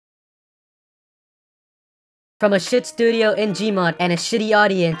From a shit studio in Gmod and a shitty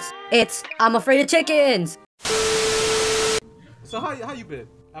audience, it's I'm Afraid of Chickens! So how you been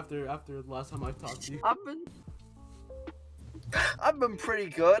after the last time I talked to you? I've been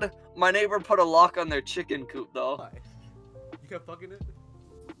pretty good. My neighbor put a lock on their chicken coop though. Why? You kept fucking it?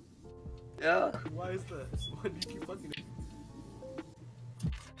 Yeah. Why is that? Why do you keep fucking it?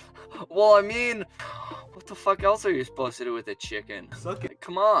 Well, I mean, what the fuck else are you supposed to do with a chicken? Suck it.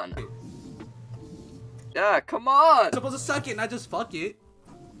 Come on. Yeah, come on. You're supposed to suck it, not just fuck it.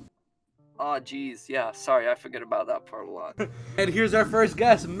 Oh, jeez. Yeah, sorry, I forget about that part a lot. And here's our first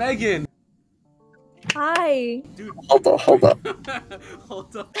guest, Megan. Hi. Dude. Hold up. Hold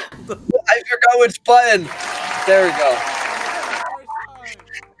up. I forgot which button. There we go.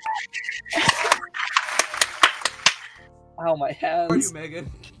 Ow, my hands. How are you,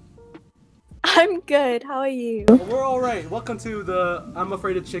 Megan? I'm good. How are you? We're alright. Welcome to the I'm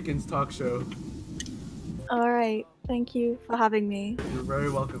Afraid of Chickens talk show. Alright. Thank you for having me. You're very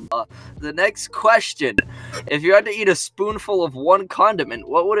welcome. The next question. If you had to eat a spoonful of one condiment,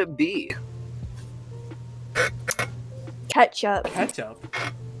 what would it be? Ketchup. Ketchup?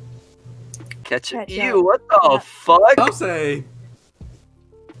 Ketchup. Ketchup. Ew, what the fuck? I'll say.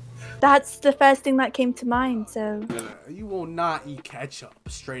 That's the first thing that came to mind, so... You will not eat ketchup,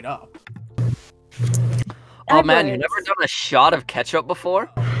 straight up. Oh man, you've never done a shot of ketchup before?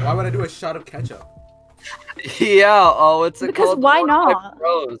 Why would I do a shot of ketchup? Yeah, what's it Because called? why not?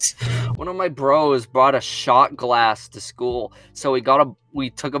 One of my bros brought a shot glass to school, so we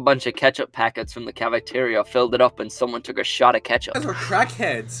took a bunch of ketchup packets from the cafeteria, filled it up, and someone took a shot of ketchup. You guys are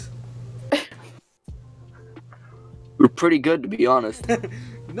crackheads. We're pretty good, to be honest.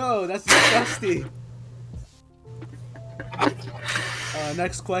 No, that's disgusting.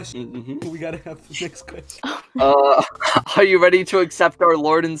 Next question. We gotta have the next question. Are you ready to accept our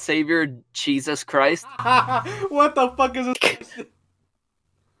Lord and Savior, Jesus Christ? What the fuck is this question?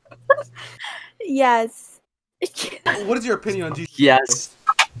 Yes. What is your opinion on Jesus? Yes.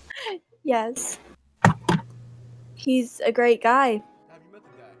 Yes. He's a great guy. Have you met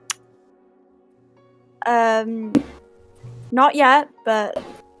the guy? Not yet, but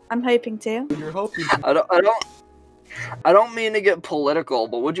I'm hoping to. You're hoping. I don't mean to get political,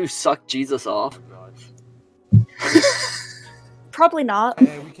 but would you suck Jesus off? Oh, God. Probably not.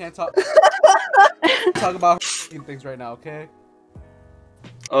 Hey, we can't talk about things right now, okay?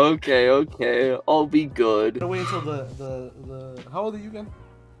 Okay. I'll be good. Gotta wait until the how old are you again?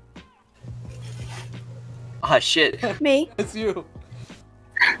 Ah, shit. Me? It's you.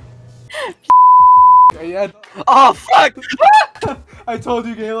 Yeah. Oh, fuck! I told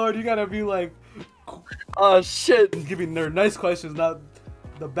you, Gaylord, you gotta be like, Oh, shit. giving nerd nice questions, not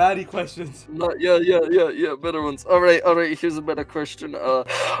the baddie questions. Yeah, better ones. Alright, here's a better question.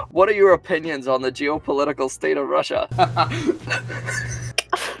 What are your opinions on the geopolitical state of Russia?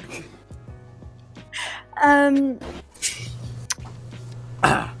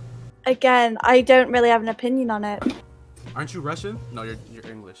 Again, I don't really have an opinion on it. Aren't you Russian? No, you're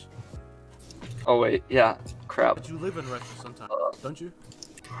English. Oh, wait, yeah. Crap. But you live in Russia sometimes, don't you?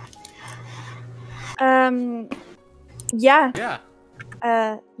 Yeah. Yeah.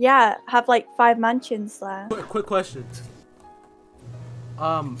 Yeah, have like 5 mansions there. Quick question.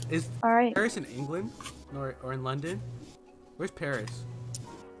 Is Alright. Paris in England or in London? Where's Paris?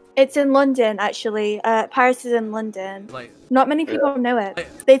 It's in London, actually. Paris is in London. Like, Not many people know it.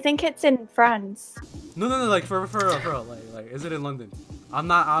 Like- They think it's in France. no, like for real, like, is it in London?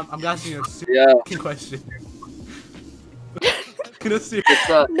 I'm asking you a serious Yeah. question. Gonna see.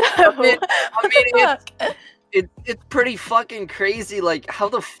 No. I mean, it's pretty fucking crazy. Like, how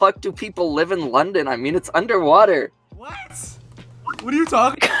the fuck do people live in London? I mean, it's underwater. What? What are you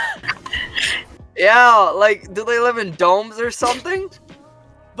talking? Yeah, like, do they live in domes or something?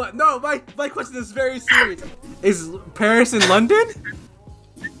 But no, my question is very serious. Is Paris in London?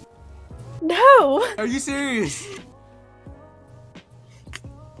 No. Are you serious?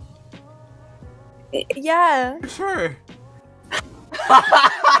 Yeah. Sure.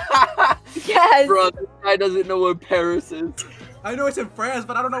 Yes. Bro, this guy doesn't know where Paris is. I know it's in France,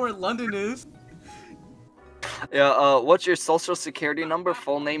 but I don't know where London is. Yeah, what's your social security number,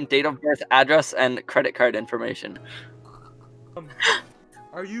 full name, date of birth, address, and credit card information?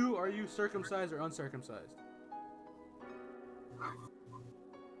 Are you circumcised or uncircumcised?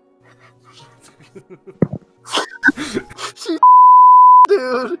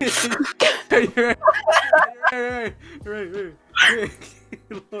 Dude. Right.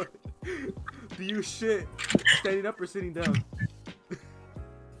 Lord. Do you shit standing up or sitting down?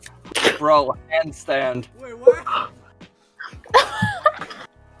 Bro, handstand. Wait, what?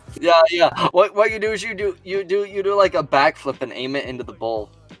 Yeah. What you do is you do like a backflip and aim it into the bowl.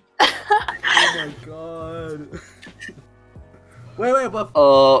 Oh my god. Wait, but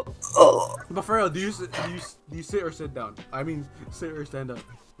for real, do you sit or sit down? I mean, sit or stand up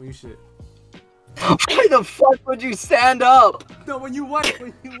when you shit. Why the fuck would you stand up? No, when you wipe.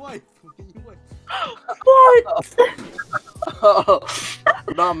 What?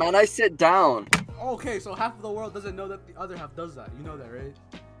 No, man, I sit down. Okay, so half of the world doesn't know that the other half does that. You know that, right?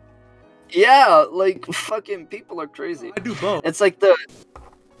 Yeah, like fucking people are crazy. I do both. It's like the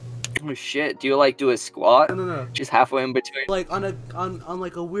oh shit. Do you like do a squat? No. Just halfway in between. Like on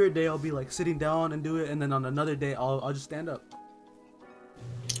like a weird day, I'll be like sitting down and do it, and then on another day, I'll just stand up.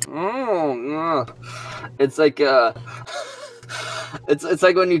 Oh, yeah. It's like it's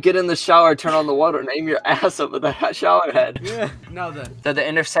like when you get in the shower, turn on the water, and aim your ass up with that shower head. Yeah. Now then. They're the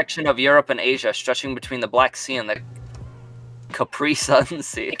intersection of Europe and Asia, stretching between the Black Sea and the Capri Sun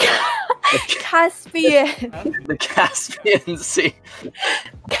Sea. Caspian. The Caspian Sea.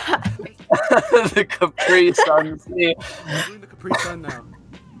 The Capri Sun Sea. I'm doing the Capri Sun now.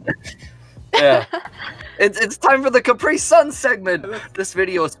 Yeah. It's time for the Capri Sun segment. This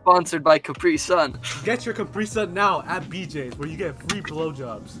video is sponsored by Capri Sun. Get your Capri Sun now at BJ's, where you get free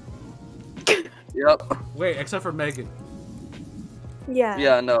blowjobs. Yep. Wait, except for Megan. Yeah.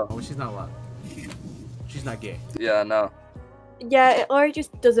 Yeah, no. Oh, she's not allowed. She's not gay. Yeah, no. Yeah, or it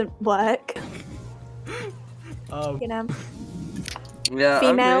just doesn't work. You know. Yeah.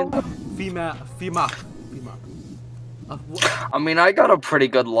 Female. Female. I mean, I got a pretty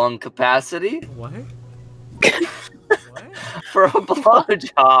good lung capacity What? for a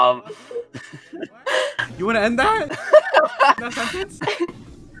blowjob. You want to end that? That sentence?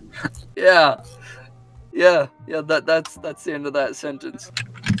 Yeah. That's the end of that sentence.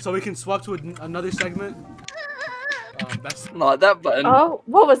 So we can swap to another segment. That's Not that button. Oh,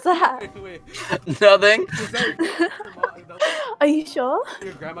 what was that? wait. Nothing. Is that Are you sure?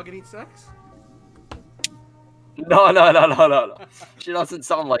 your grandma getting sex? No. She doesn't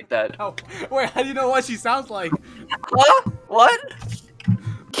sound like that. Oh, wait. How do you know what she sounds like? Huh? What?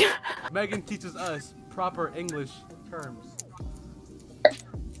 Megan teaches us proper English terms.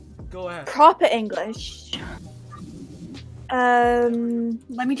 Go ahead. Proper English.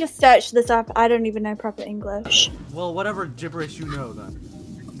 Let me just search this up. I don't even know proper English. Well, whatever gibberish you know, then.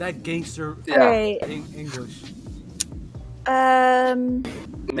 That gangster Yeah. Alright. English.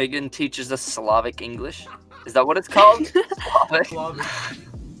 Megan teaches us Slavic English. Is that what it's called? Slavic? Slavic.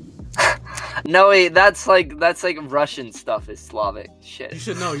 No, wait, that's like Russian stuff is Slavic. You Shit.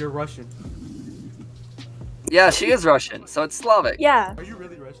 should know. You're Russian. Yeah, she is Russian, so it's Slavic. Yeah. Are you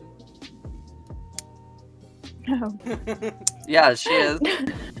really Russian? No. Yeah, she is.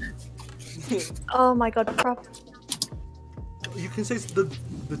 Oh my god, prop. You can say the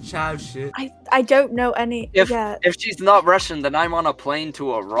chav shit. I don't know any. If Yeah. if she's not Russian, then I'm on a plane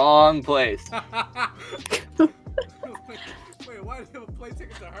to a wrong place. Wait, why do you have a plane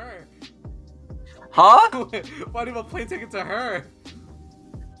ticket to her? Huh? Wait, why do you have a plane ticket to her?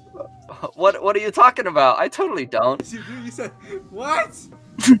 What are you talking about? I totally don't. You said what?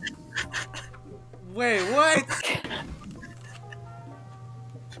 Wait, what?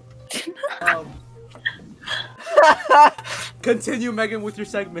 Continue, Megan, with your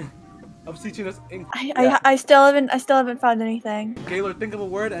segment of teaching us English. I still haven't found anything. Gaylor, think of a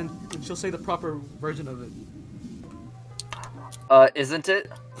word and she'll say the proper version of it. Isn't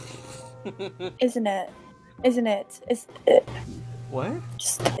it? Isn't it? Isn't it? Is it? What?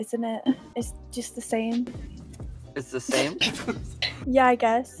 Just isn't it? It's just the same. It's the same. Yeah, I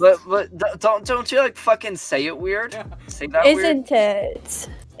guess. But don't you like fucking say it weird? Yeah. Say that weird. Isn't it?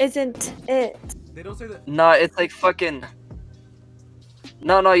 Isn't it? They don't say that. No, it's like fucking.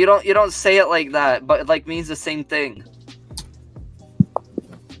 No, you don't say it like that, but it like means the same thing.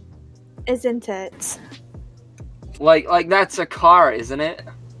 Isn't it? Like that's a car, isn't it?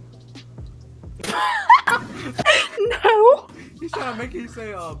 No. He's trying to make you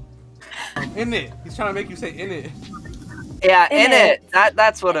say in it. He's trying to make you say in it. Yeah, In in it. it.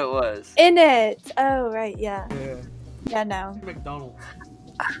 That's what it was. In it. Oh right, yeah. Yeah. Yeah, no. McDonald's.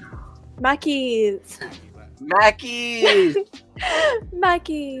 Mackey's. Mackie. Kill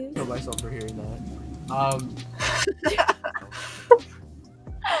Mackey's. myself for hearing that.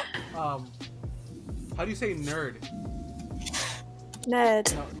 How do you say nerd?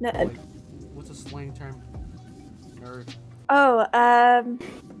 Nerd. No, Nerd. like, what's a slang term? Nerd. Oh,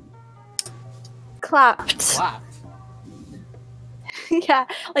 clapped. Clapped. Yeah,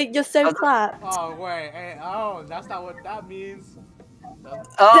 like you're so clapped. Oh wait, hey, oh, that's not what that means.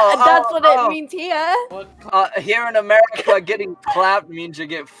 That's what it means here. Here in America, getting clapped means you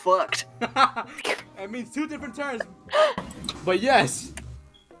get fucked. It means two different terms. But yes.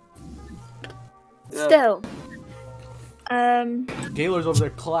 Yeah. Still. Gaylor's over there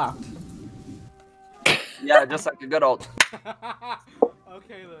clapped. Yeah, just like a good old.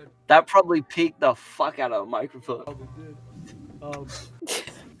 Okay then. That probably peaked the fuck out of the microphone. Probably did.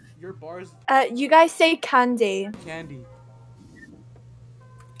 Your bars. You guys say candy. Candy.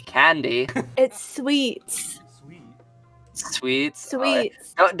 Candy. It's sweets. Sweet. Sweets.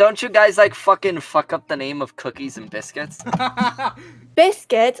 Sweets. Don't you guys like fucking fuck up the name of cookies and biscuits?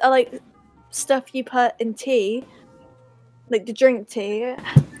 Biscuits are like stuff you put in tea, like the drink tea,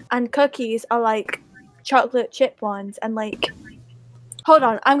 and cookies are like chocolate chip ones. And like, hold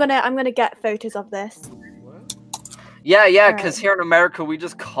on, I'm gonna get photos of this. What? Yeah, because here in America we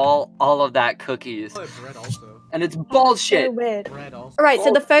just call all of that cookies, Bread also. and it's So bullshit. weird. Bread also. All right,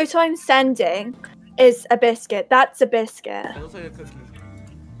 so the photo I'm sending is a biscuit. That's a biscuit. It looks like a cookie.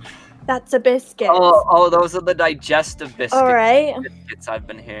 That's a biscuit. Oh, those are the digestive biscuits. All right. Biscuits I've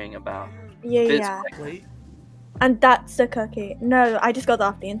been hearing about. Yeah, Bis- yeah. Wait. And that's a cookie. No, I just got that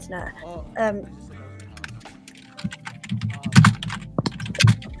off the internet. Oh. Um,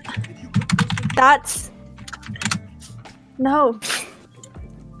 Did you cook those cookies? that's no.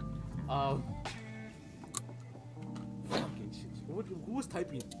 Fucking shit. Who was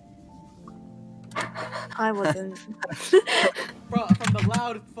typing? I wasn't. Bro, from the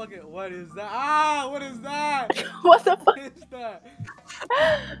loud fucking. What is that? Ah, what is that? What the fuck? What is that?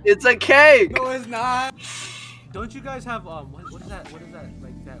 It's a cake. No, it's not. Don't you guys have what is that? What is that?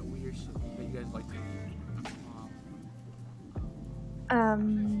 Like that weird shit that you guys like to eat?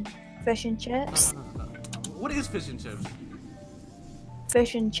 Fish and chips. No. What is fish and chips?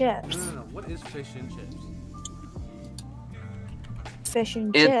 Fish and chips. No. What is fish and chips? Fish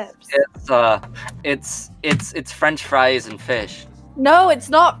and chips. It's French fries and fish. No, it's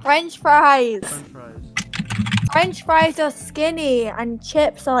not French fries. French fries. French fries are skinny and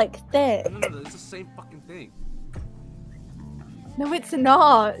chips are like thick. No, it's the same fucking thing. No, it's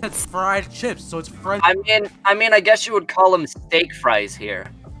not. It's fried chips, so it's French. I mean, I guess you would call them steak fries here.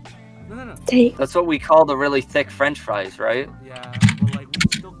 No. Thick, That's what we call the really thick French fries, right? Yeah, but like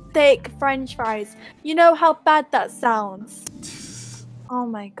we still. thick French fries. You know how bad that sounds. Oh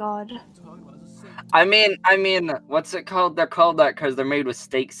my god. Talking about the same. I mean, what's it called? They're called that because they're made with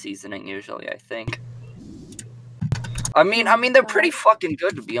steak seasoning usually, I think. I mean, they're pretty fucking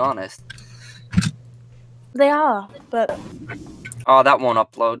good to be honest. They are, but Oh, that won't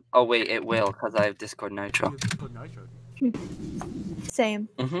upload. Oh wait, it will because I have Discord Nitro. same.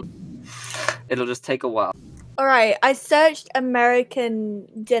 It'll just take a while. Alright, I searched American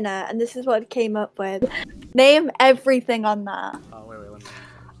dinner and this is what it came up with. Name everything on that. Oh wait, let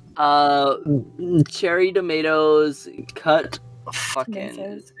me. Cherry tomatoes cut. Fucking.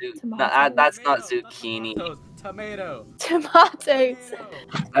 Tomatoes. That's not zucchini. Tomato. Tomatoes.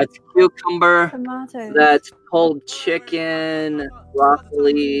 That's cucumber. Tomatoes. That's pulled chicken,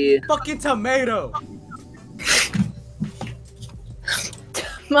 broccoli. Fucking tomato.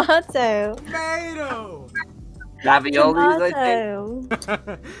 Tomato. Tomato. Raviolis, I think.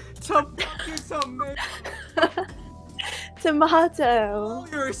 Tomato. Fucking tomato. Tomato. Call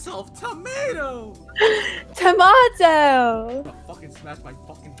yourself tomato. Tomato. I'm gonna fucking smash my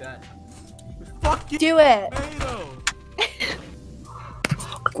fucking dad. Fucking Do it. tomato.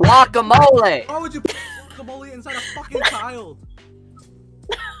 Guacamole. Why would you put guacamole inside a fucking child?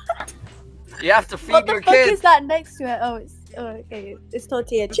 You have to feed What your the fuck kids. is that next to it? Okay. It's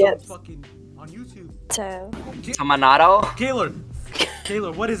tortilla It's on chips. fucking on YouTube. So. Tomato. Gaylor,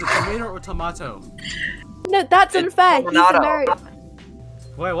 what is it? Tomato or tomato? No, that's It's unfair. He's tomato. American.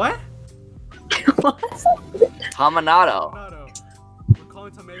 Wait, what? What? Tomato. Tomato. We're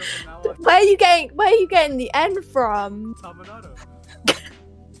calling tomato from now on. Where are you getting the N from? Tomato.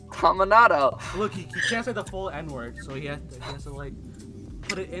 Tomato. Look, he can't say the full N word, so he has to like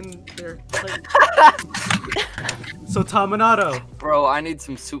put it in there. Like... So tomato. Bro, I need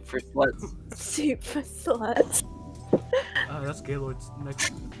some soup for sluts. Super slut. That's Gaylord's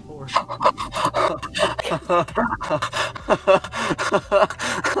next four.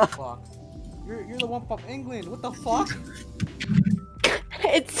 Fuck. You're the one from England. What the fuck?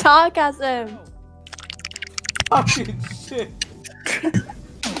 It's sarcasm. Fucking shit.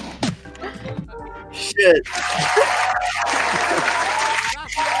 Shit.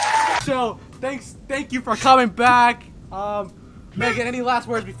 So thank you for coming back. Megan, any last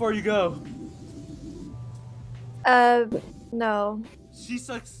words before you go? No. She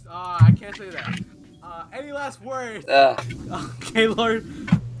sucks. I can't say that. Any last words? Uh, Gaylord,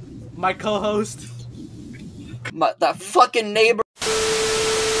 my co-host. that fucking neighbor